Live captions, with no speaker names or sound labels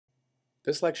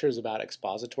This lecture is about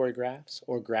expository graphs,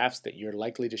 or graphs that you're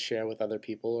likely to share with other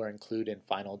people or include in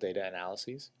final data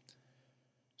analyses.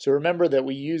 So remember that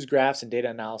we use graphs in data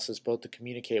analysis both to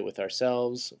communicate with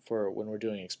ourselves for when we're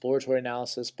doing exploratory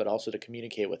analysis, but also to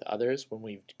communicate with others when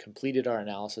we've completed our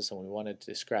analysis and we wanted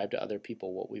to describe to other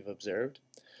people what we've observed.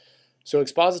 So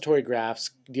expository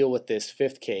graphs deal with this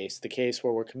fifth case, the case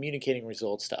where we're communicating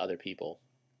results to other people.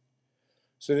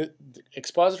 So the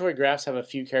expository graphs have a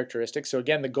few characteristics. So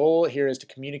again, the goal here is to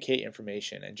communicate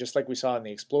information. And just like we saw in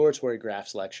the exploratory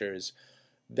graphs lectures,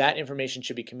 that information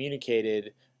should be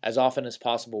communicated as often as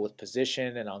possible with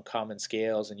position and on common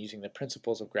scales and using the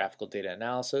principles of graphical data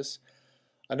analysis.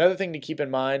 Another thing to keep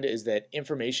in mind is that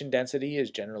information density is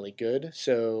generally good.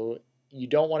 So you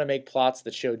don't want to make plots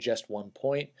that show just one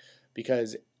point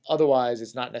because otherwise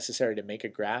it's not necessary to make a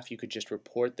graph. You could just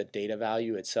report the data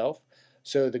value itself.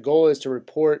 So the goal is to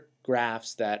report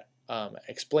graphs that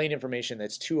explain information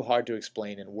that's too hard to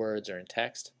explain in words or in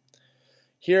text.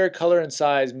 Here, color and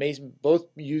size may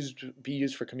both be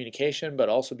used for communication, but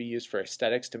also be used for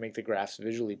aesthetics to make the graphs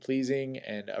visually pleasing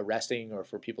and arresting, or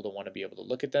for people to want to be able to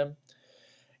look at them.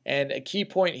 And a key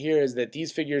point here is that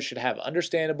these figures should have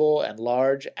understandable and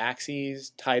large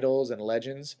axes, titles, and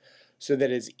legends, so that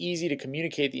it's easy to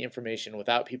communicate the information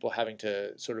without people having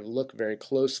to sort of look very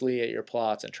closely at your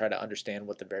plots and try to understand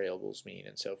what the variables mean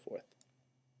and so forth.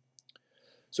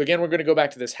 So again, we're going to go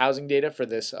back to this housing data for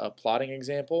this plotting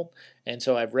example. And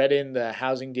so I've read in the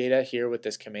housing data here with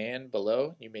this command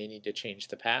below. You may need to change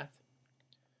the path.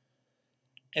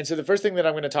 And so the first thing that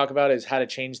I'm going to talk about is how to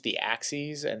change the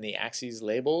axes and the axes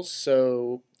labels.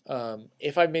 So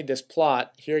if I've made this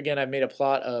plot, here again I've made a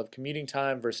plot of commuting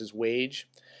time versus wage,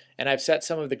 and I've set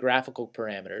some of the graphical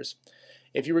parameters.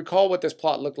 If you recall what this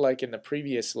plot looked like in the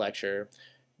previous lecture,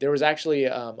 there was actually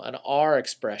an R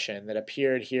expression that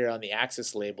appeared here on the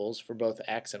axis labels for both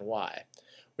X and Y.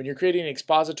 When you're creating an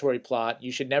expository plot,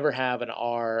 you should never have an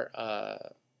R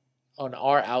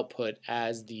output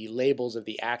as the labels of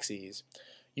the axes.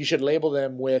 You should label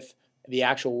them with the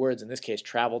actual words, in this case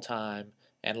travel time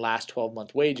and last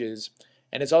 12-month wages.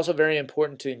 And it's also very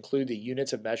important to include the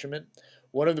units of measurement.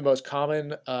 One of the most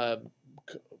common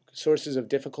sources of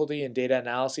difficulty in data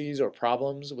analyses or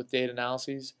problems with data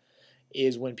analyses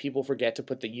is when people forget to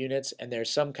put the units, and there's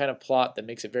some kind of plot that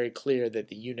makes it very clear that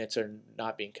the units are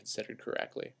not being considered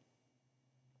correctly.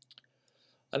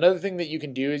 Another thing that you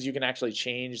can do is you can actually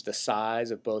change the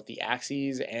size of both the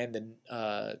axes and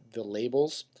the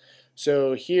labels.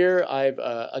 So here I've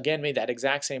again made that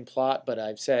exact same plot, but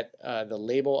I've set the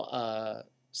label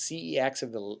CEX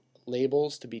of the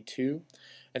labels to be 2.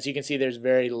 And so you can see there's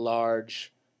very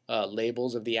large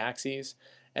labels of the axes.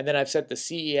 And then I've set the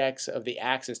CEX of the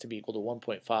axis to be equal to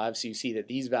 1.5, so you see that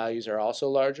these values are also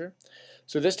larger.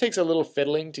 So this takes a little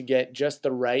fiddling to get just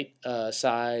the right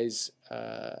size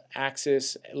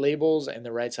axis labels and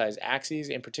the right size axes.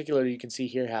 In particular, you can see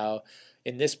here how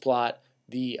in this plot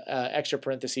the extra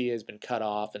parenthesis has been cut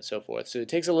off and so forth. So it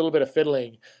takes a little bit of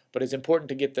fiddling, but it's important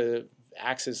to get the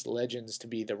axis legends to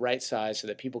be the right size so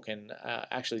that people can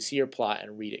actually see your plot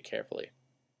and read it carefully.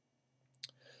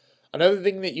 Another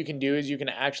thing that you can do is you can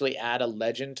actually add a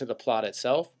legend to the plot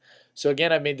itself. So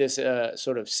again, I made this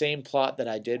sort of same plot that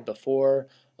I did before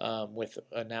with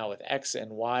now with X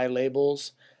and Y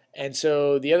labels. And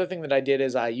so the other thing that I did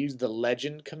is I used the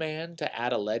legend command to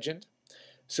add a legend.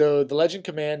 So the legend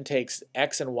command takes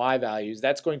X and Y values.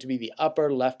 That's going to be the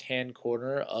upper left-hand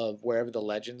corner of wherever the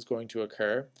legend is going to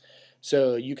occur.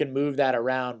 So you can move that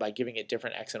around by giving it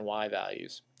different X and Y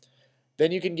values.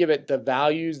 Then you can give it the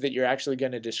values that you're actually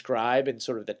going to describe in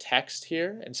sort of the text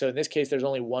here. And so in this case, there's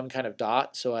only one kind of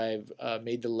dot, so I've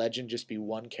made the legend just be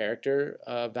one character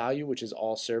value, which is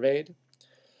all surveyed.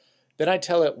 Then I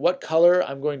tell it what color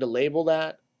I'm going to label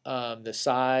that, the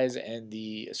size, and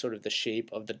the sort of the shape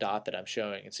of the dot that I'm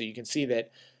showing. And so you can see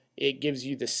that it gives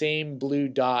you the same blue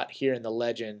dot here in the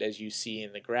legend as you see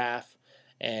in the graph,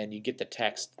 and you get the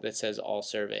text that says all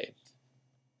surveyed.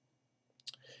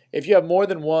 If you have more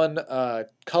than one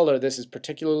color, this is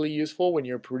particularly useful when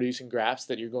you're producing graphs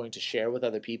that you're going to share with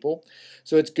other people.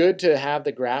 So it's good to have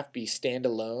the graph be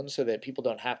standalone so that people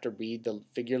don't have to read the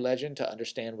figure legend to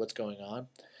understand what's going on.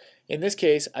 In this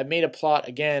case, I've made a plot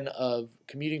again of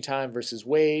commuting time versus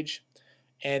wage,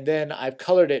 and then I've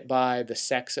colored it by the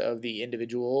sex of the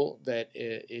individual that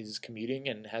is commuting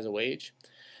and has a wage.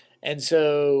 And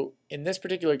so in this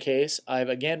particular case, I've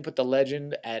again put the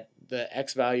legend at the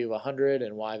X value of 100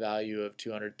 and Y value of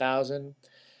 200,000.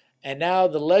 And now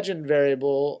the legend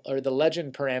variable, or the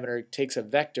legend parameter, takes a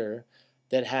vector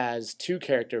that has 2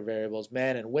 character variables,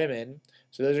 men and women.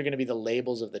 So those are going to be the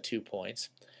labels of the 2 points.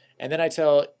 And then I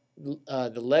tell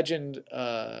the legend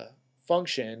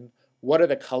function, what are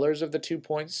the colors of the 2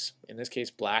 points, in this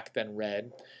case black then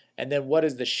red, and then what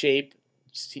is the shape,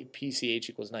 PCH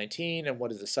equals 19, and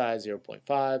what is the size,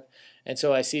 0.5. And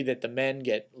so I see that the men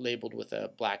get labeled with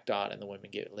a black dot and the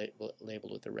women get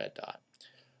labeled with a red dot.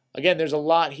 Again, there's a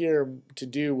lot here to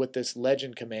do with this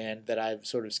legend command that I've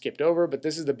sort of skipped over, but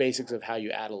this is the basics of how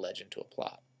you add a legend to a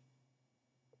plot.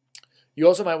 You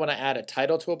also might want to add a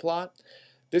title to a plot.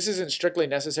 This isn't strictly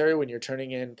necessary when you're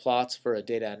turning in plots for a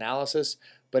data analysis,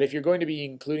 but if you're going to be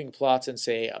including plots in,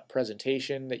 say, a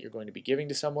presentation that you're going to be giving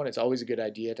to someone, it's always a good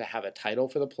idea to have a title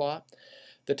for the plot.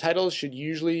 The titles should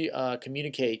usually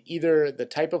communicate either the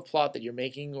type of plot that you're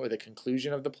making or the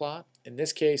conclusion of the plot. In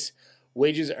this case,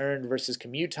 wages earned versus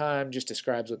commute time just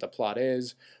describes what the plot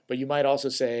is, but you might also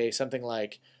say something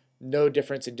like no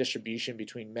difference in distribution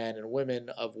between men and women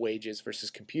of wages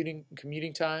versus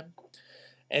commuting time.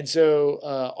 And so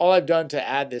all I've done to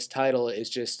add this title is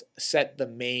just set the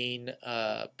main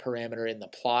parameter in the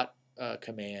plot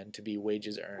command to be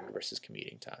wages earned versus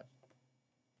commuting time.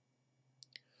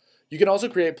 You can also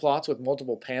create plots with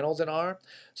multiple panels in R.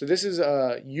 So this is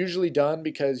usually done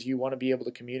because you want to be able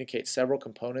to communicate several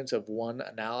components of one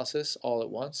analysis all at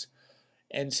once.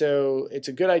 And so it's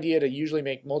a good idea to usually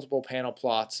make multiple panel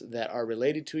plots that are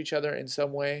related to each other in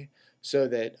some way, so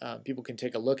that people can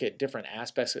take a look at different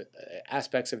aspects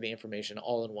of the information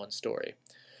all in one story.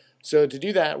 So to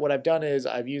do that, what I've done is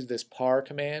I've used this par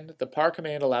command. The par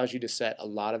command allows you to set a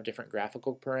lot of different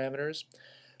graphical parameters,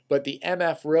 but the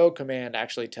mfrow command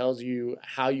actually tells you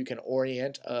how you can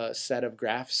orient a set of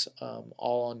graphs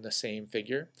all on the same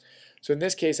figure. So in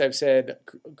this case, I've said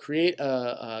create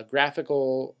a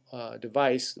graphical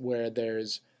device where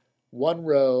there's one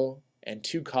row and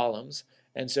 2 columns.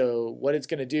 And so what it's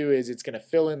going to do is it's going to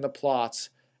fill in the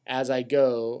plots as I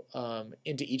go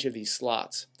into each of these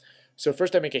slots. So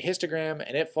first I make a histogram,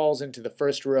 and it falls into the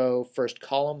first row, first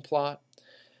column plot.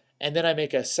 And then I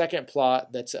make a second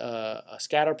plot that's a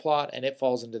scatter plot, and it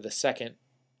falls into the second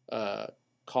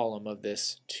column of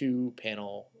this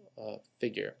 2-panel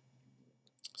figure.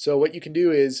 So what you can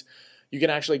do is you can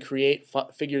actually create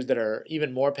figures that are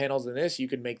even more panels than this. You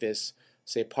could make this,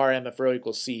 say, par mfrow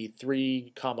equals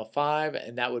C3, 5,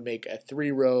 and that would make a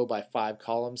 3-row by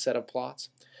 5-column set of plots.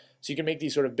 So you can make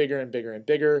these sort of bigger and bigger and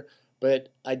bigger,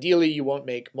 but ideally you won't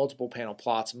make multiple panel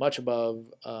plots much above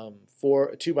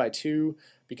 2 by 2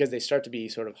 because they start to be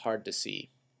sort of hard to see.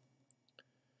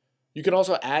 You can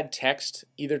also add text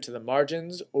either to the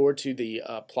margins or to the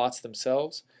plots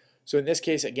themselves. So in this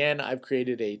case, again, I've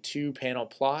created a 2-panel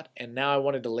plot, and now I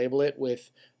wanted to label it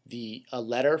with a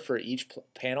letter for each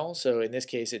panel. So in this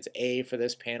case, it's A for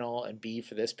this panel and B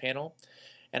for this panel.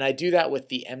 And I do that with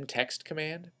the mtext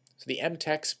command. So the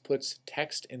mtext puts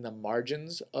text in the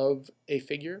margins of a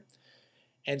figure.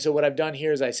 And so what I've done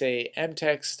here is I say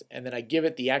mtext, and then I give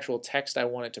it the actual text I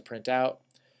want it to print out,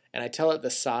 and I tell it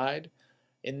the side.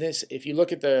 In this, if you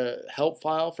look at the help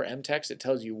file for mtext, it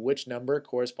tells you which number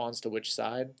corresponds to which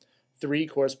side. 3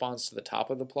 corresponds to the top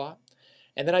of the plot.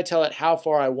 And then I tell it how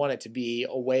far I want it to be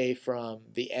away from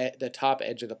the top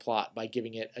edge of the plot by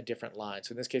giving it a different line.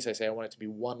 So in this case, I say I want it to be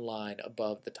 1 line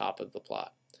above the top of the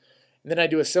plot. And then I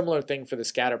do a similar thing for the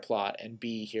scatter plot and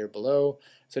B here below.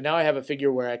 So now I have a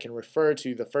figure where I can refer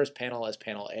to the first panel as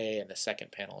panel A and the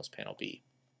second panel as panel B.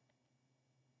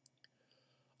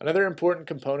 Another important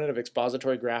component of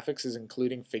expository graphics is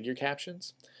including figure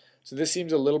captions. So this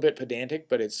seems a little bit pedantic,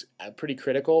 but it's pretty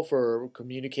critical for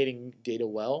communicating data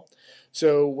well.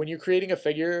 So when you're creating a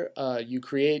figure, you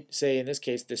create, say in this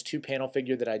case, this 2-panel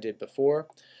figure that I did before.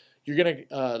 You're going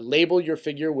to label your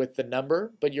figure with the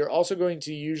number, but you're also going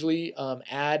to usually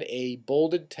add a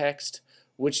bolded text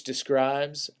which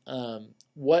describes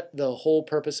what the whole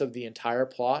purpose of the entire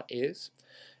plot is.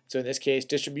 So in this case,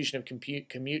 distribution of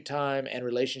commute time and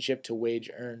relationship to wage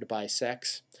earned by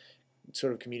sex.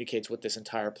 Sort of communicates what this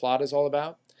entire plot is all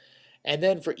about. And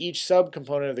then for each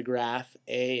subcomponent of the graph,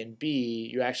 A and B,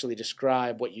 you actually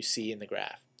describe what you see in the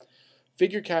graph.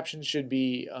 Figure captions should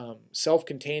be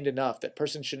self-contained enough that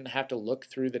persons shouldn't have to look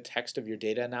through the text of your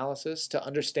data analysis to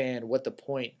understand what the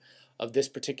point of this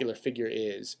particular figure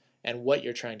is and what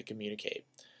you're trying to communicate.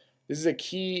 This is a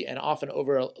key and often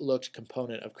overlooked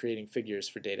component of creating figures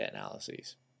for data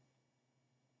analyses.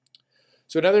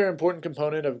 So another important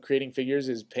component of creating figures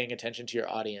is paying attention to your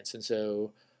audience. And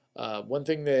so one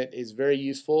thing that is very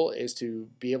useful is to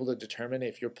be able to determine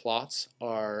if your plots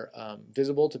are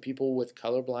visible to people with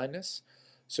color blindness.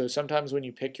 So sometimes when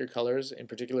you pick your colors, in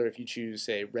particular if you choose,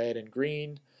 say, red and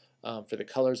green for the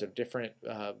colors of different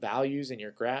values in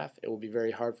your graph, it will be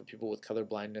very hard for people with color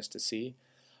blindness to see.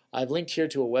 I've linked here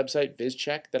to a website,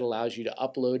 VizCheck, that allows you to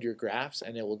upload your graphs,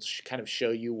 and it will kind of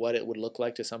show you what it would look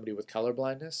like to somebody with color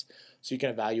blindness, so you can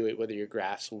evaluate whether your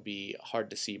graphs will be hard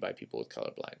to see by people with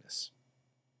color blindness.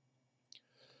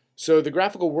 So the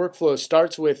graphical workflow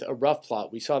starts with a rough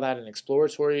plot. We saw that in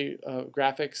exploratory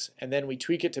graphics, and then we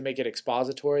tweak it to make it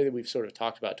expository, that we've sort of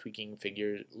talked about tweaking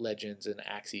figure legends and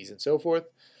axes and so forth.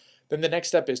 Then the next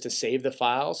step is to save the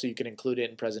file so you can include it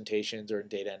in presentations or in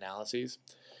data analyses.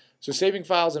 So saving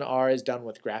files in R is done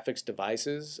with graphics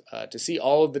devices. To see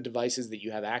all of the devices that you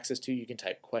have access to, you can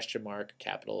type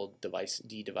capital device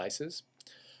D devices.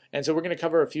 And so we're going to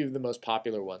cover a few of the most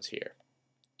popular ones here.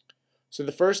 So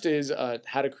the first is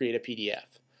how to create a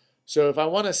PDF. So if I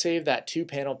want to save that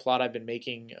 2-panel plot I've been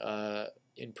making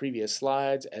in previous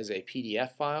slides as a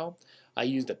PDF file, I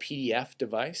use the PDF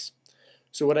device.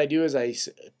 So what I do is I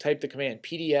type the command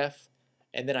PDF,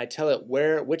 and then I tell it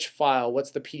which file,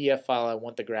 what's the PDF file I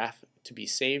want the graph to be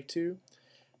saved to.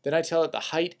 Then I tell it the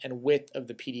height and width of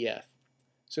the PDF.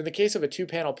 So in the case of a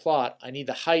 2-panel plot, I need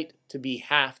the height to be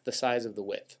half the size of the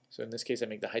width. So in this case, I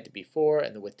make the height to be 4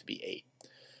 and the width to be 8.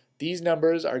 These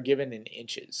numbers are given in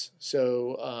inches.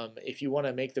 So if you want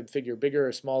to make the figure bigger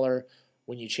or smaller,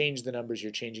 when you change the numbers,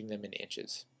 you're changing them in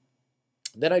inches.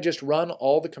 Then I just run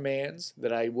all the commands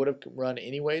that I would have run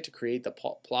anyway to create the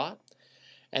plot.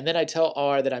 And then I tell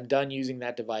R that I'm done using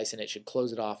that device and it should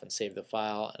close it off and save the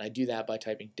file. And I do that by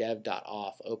typing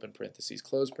dev.off, open parentheses,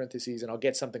 close parentheses, and I'll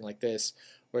get something like this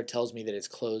where it tells me that it's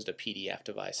closed a PDF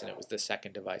device and it was the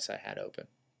second device I had open.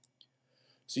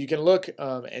 So you can look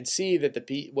and see that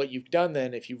what you've done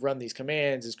then, if you've run these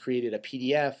commands, is created a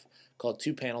PDF called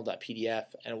 2panel.pdf,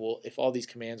 and if all these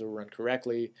commands were run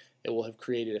correctly, it will have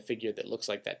created a figure that looks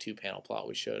like that 2-panel plot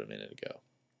we showed a minute ago.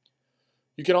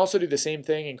 You can also do the same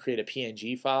thing and create a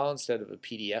PNG file instead of a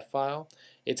PDF file.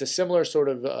 It's a similar sort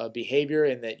of behavior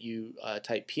in that you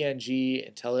type PNG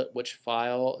and tell it which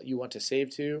file you want to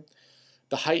save to.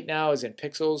 The height now is in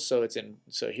pixels,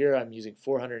 so here I'm using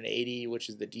 480, which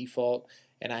is the default,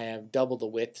 and I have double the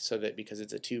width because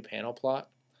it's a 2-panel plot.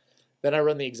 Then I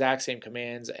run the exact same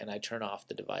commands and I turn off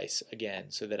the device again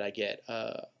so that I get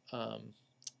a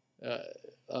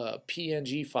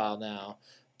PNG file now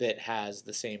that has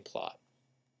the same plot.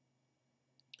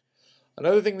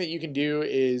 Another thing that you can do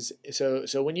is,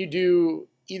 so when you do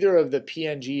either of the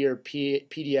PNG or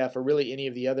PDF or really any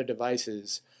of the other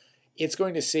devices, it's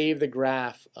going to save the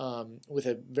graph with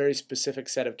a very specific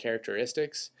set of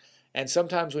characteristics. And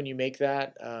sometimes when you make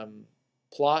that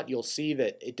plot, you'll see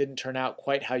that it didn't turn out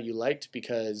quite how you liked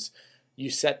because you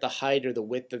set the height or the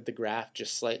width of the graph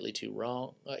just slightly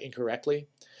incorrectly.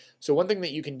 So one thing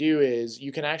that you can do is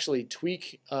you can actually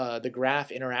tweak the graph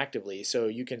interactively. So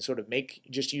you can sort of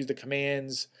just use the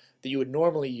commands that you would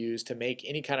normally use to make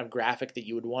any kind of graphic that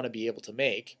you would want to be able to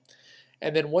make.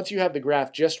 And then once you have the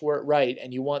graph just right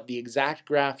and you want the exact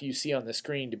graph you see on the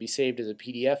screen to be saved as a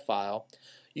PDF file,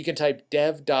 you can type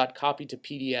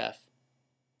dev.copy-to-PDF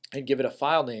and give it a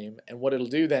file name, and what it'll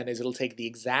do then is it'll take the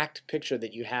exact picture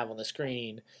that you have on the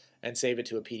screen and save it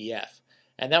to a PDF.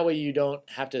 And that way you don't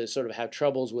have to sort of have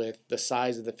troubles with the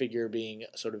size of the figure being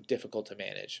sort of difficult to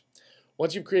manage.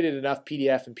 Once you've created enough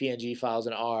PDF and PNG files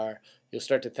in R, you'll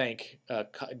start to thank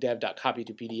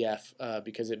dev.copy-to-PDF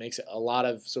because it makes a lot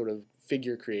of sort of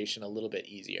figure creation a little bit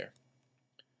easier.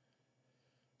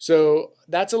 So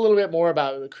that's a little bit more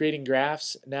about creating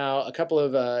graphs. Now a couple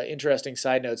of interesting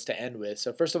side notes to end with.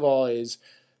 So first of all is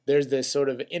there's this sort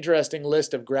of interesting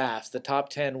list of graphs, the top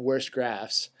 10 worst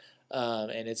graphs,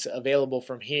 and it's available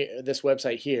from this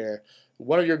website here.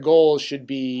 One of your goals should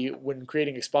be when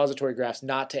creating expository graphs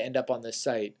not to end up on this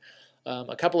site.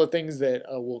 A couple of things that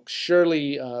will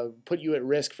surely put you at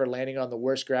risk for landing on the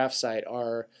worst graph site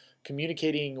are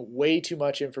communicating way too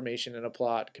much information in a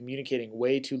plot, communicating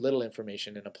way too little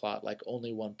information in a plot, like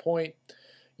only one point,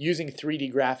 using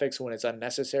 3D graphics when it's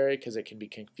unnecessary because it can be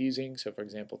confusing, so for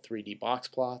example 3D box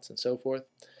plots and so forth,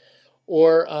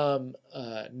 or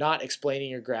not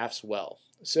explaining your graphs well.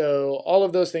 So all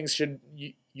of those things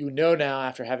you know now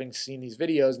after having seen these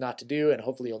videos not to do, and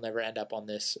hopefully you'll never end up on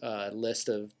this list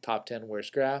of top 10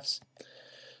 worst graphs.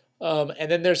 And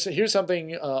then here's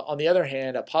something, on the other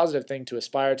hand, a positive thing to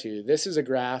aspire to. This is a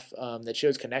graph that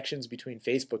shows connections between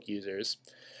Facebook users.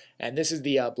 And this is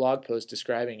the blog post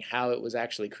describing how it was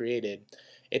actually created.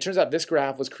 It turns out this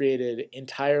graph was created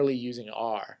entirely using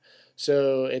R.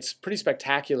 So it's pretty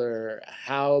spectacular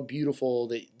how beautiful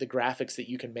the graphics that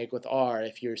you can make with R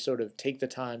if you sort of take the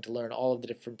time to learn all of the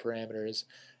different parameters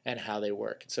and how they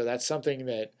work. So that's something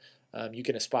that you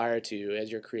can aspire to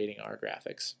as you're creating R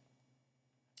graphics.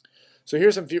 So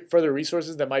here's some further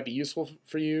resources that might be useful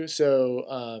for you.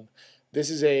 So This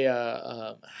is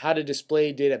a how to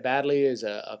display data badly is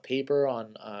a paper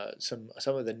on some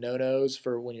of the no-nos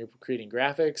for when you're creating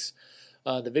graphics.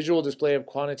 The visual display of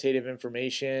quantitative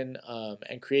information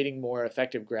and creating more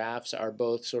effective graphs are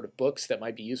both sort of books that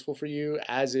might be useful for you,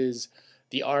 as is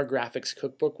the R Graphics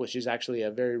Cookbook, which is actually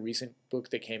a very recent book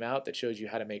that came out that shows you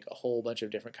how to make a whole bunch of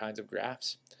different kinds of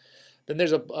graphs. Then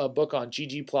there's a book on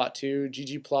ggplot2.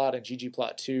 ggplot and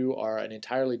ggplot2 are an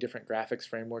entirely different graphics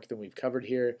framework than we've covered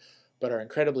here, but are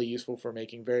incredibly useful for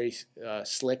making very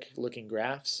slick looking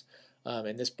graphs.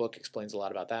 And this book explains a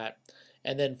lot about that.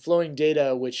 And then flowing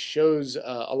data, which shows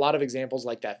a lot of examples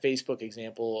like that Facebook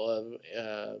example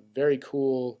of very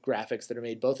cool graphics that are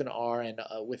made both in R and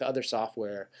with other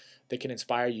software that can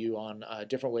inspire you on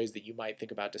different ways that you might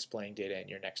think about displaying data in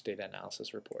your next data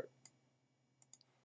analysis report.